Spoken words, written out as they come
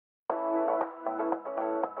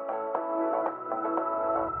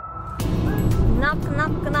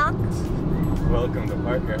Welcome to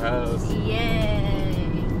Parker House.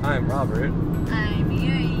 Yay! I'm Robert. I'm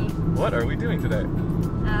Yui. What are we doing today?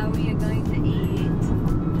 We are going to eat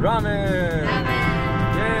Ramen!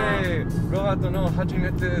 ramen. Yay! Robato no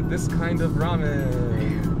hajimete this kind of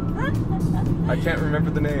ramen. I can't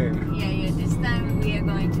remember the name. Yeah. This time we are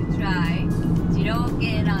going to try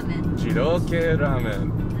Jiro-kei ramen. Jiro-kei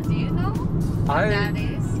ramen. Do you know what that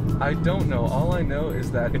is? I don't know. All I know is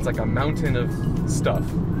that it's like a mountain of stuff.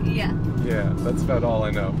 Yeah. Yeah, that's about all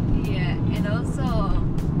I know. Yeah, and also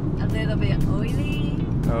a little bit oily.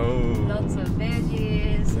 Oh. Lots of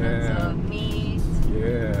veggies, Yeah. lots of meat.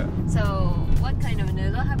 Yeah. So, what kind of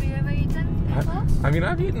noodle have you ever eaten before? I mean,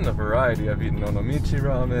 I've eaten a variety. I've eaten onomichi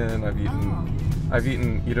ramen. I've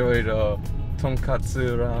eaten iroiro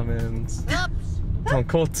tonkatsu ramens.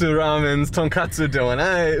 Tonkotsu ramens. Tonkatsu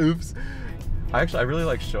doanai. Oops. I really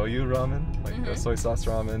like shoyu ramen, like the soy sauce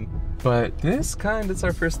ramen. But this kind, it's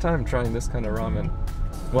our first time trying this kind of ramen.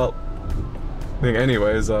 Well, I think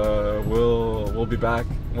anyways, we'll be back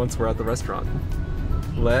once we're at the restaurant.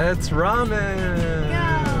 Let's ramen!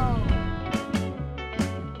 Go!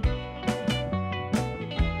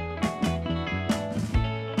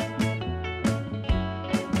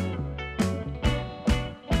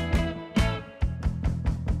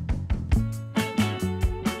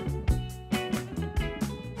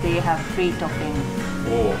 Do you have free topping?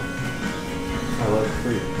 Whoa. I love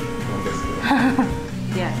fruit.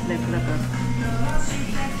 Yeah, look.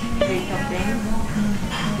 Free topping.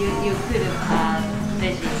 You could have add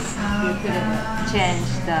veggies. You could have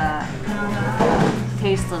changed the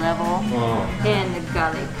taste level and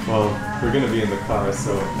garlic. Well, we're gonna be in the car,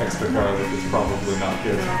 so extra garlic is probably not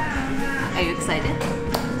good. Are you excited?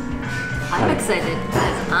 I'm excited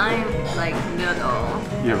because I'm like noodle.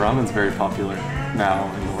 Yeah, ramen's very popular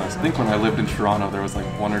now in the West. I think when I lived in Toronto, there was like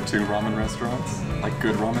 1 or 2 ramen restaurants, like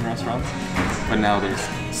good ramen restaurants. But now there's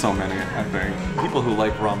so many, I think. People who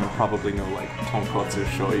like ramen probably know like tonkotsu,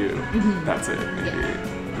 shoyu. That's it, maybe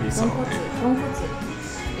miso. Tonkotsu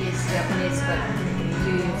is Japanese, but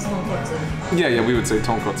you use tonkotsu. Yeah, we would say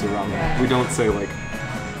tonkotsu ramen. We don't say like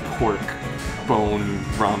pork bone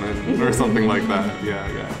ramen or something like that.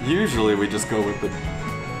 Yeah. Usually we just go with the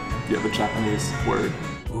Japanese word.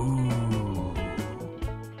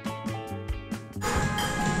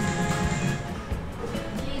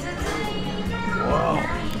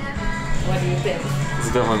 What do you think?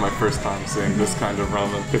 It's definitely my first time seeing this kind of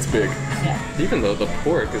ramen. It's big. Yeah. Even though the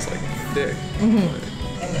pork is like thick.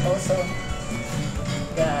 And also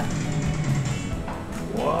the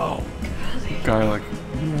Wow. Garlic.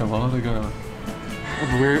 Yeah, a lot of garlic.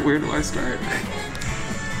 Where do I start?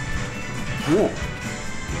 Whoa.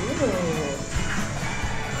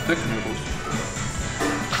 Thick noodles.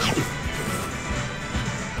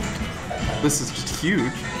 This is just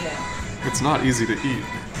huge. Yeah. It's not easy to eat.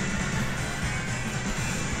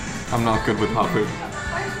 I'm not good with hot food.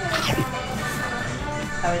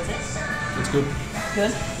 How is it? It's good.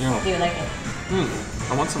 Good? Yeah. Do you like it?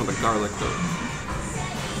 I want some of the garlic though.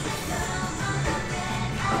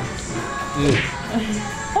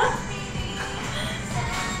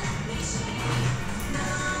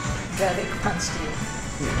 Garlic punch to you.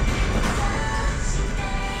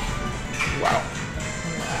 Wow.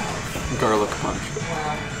 Garlic punch.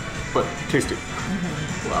 Wow. But tasty.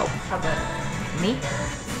 Wow. How about meat?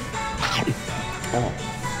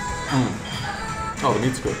 Oh, the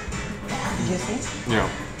meat's good. Juicy? Yeah.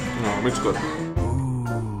 No, the meat's good.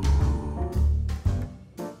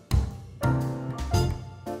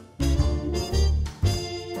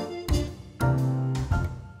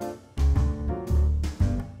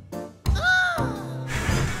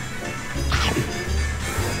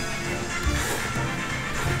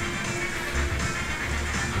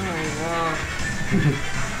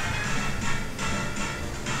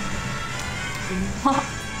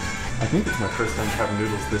 I think it's my first time having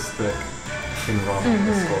noodles this thick in ramen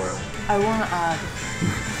before. I want to add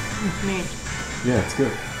meat. Yeah, it's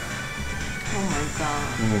good. Oh my god.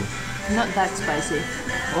 Not that spicy.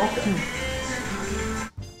 Okay.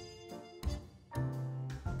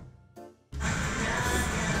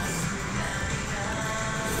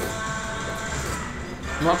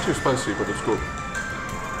 Not too spicy, but it's good.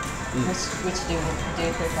 Which do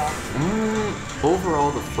you prefer?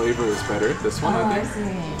 Overall, the flavor is better. This one, I think. See.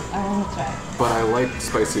 I want to try. But I like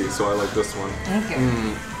spicy, so I like this one. Thank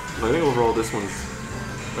you. But I think overall, this one's.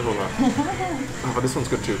 I don't know. But this one's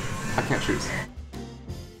good too. I can't choose.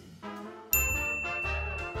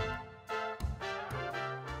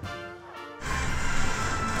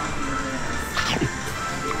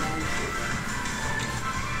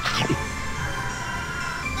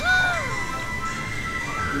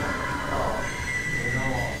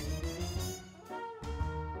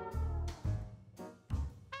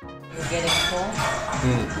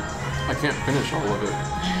 I can't finish all of it.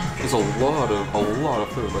 There's a lot of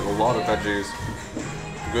food, like a lot of veggies,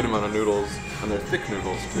 a good amount of noodles, and they're thick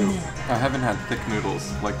noodles too. I haven't had thick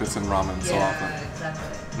noodles like this in ramen so often.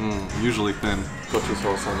 Exactly. Usually thin.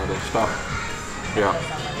 Yeah.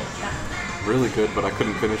 Really good, but I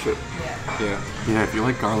couldn't finish it. Yeah, if you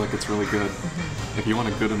like garlic, it's really good. If you want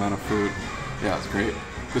a good amount of food, yeah, it's great.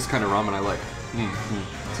 This kind of ramen I like.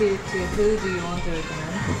 To who do you want to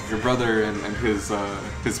recommend? Your brother and his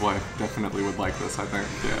wife definitely would like this, I think.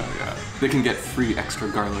 Yeah. They can get free extra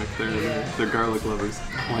garlic. They're garlic lovers.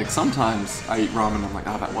 Like sometimes I eat ramen, I'm like,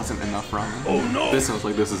 oh, that wasn't enough ramen. Oh no! This I was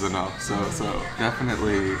like, this is enough. So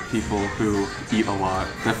definitely people who eat a lot,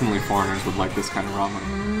 definitely foreigners would like this kind of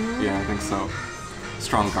ramen. Yeah, I think so.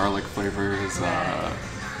 Strong garlic flavor is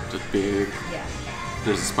just big. Yeah.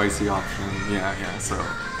 There's a spicy option. Yeah. So,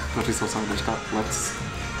 let's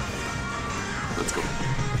go.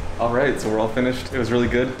 All right, so we're all finished. It was really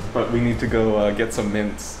good, but we need to go get some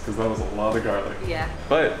mints because that was a lot of garlic. Yeah.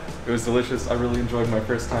 But it was delicious. I really enjoyed my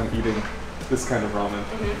first time eating this kind of ramen.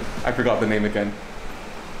 I forgot the name again.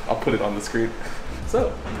 I'll put it on the screen.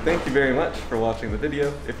 So, thank you very much for watching the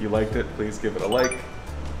video. If you liked it, please give it a like.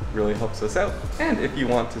 Really helps us out. And if you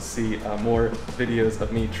want to see more videos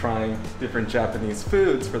of me trying different Japanese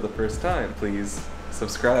foods for the first time, please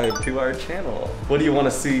subscribe to our channel. What do you want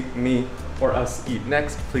to see me or us eat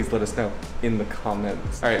next? Please let us know in the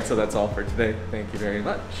comments. All right, so that's all for today. Thank you very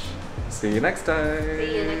much. See you next time.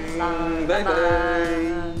 See you next time. Bye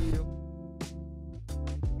bye.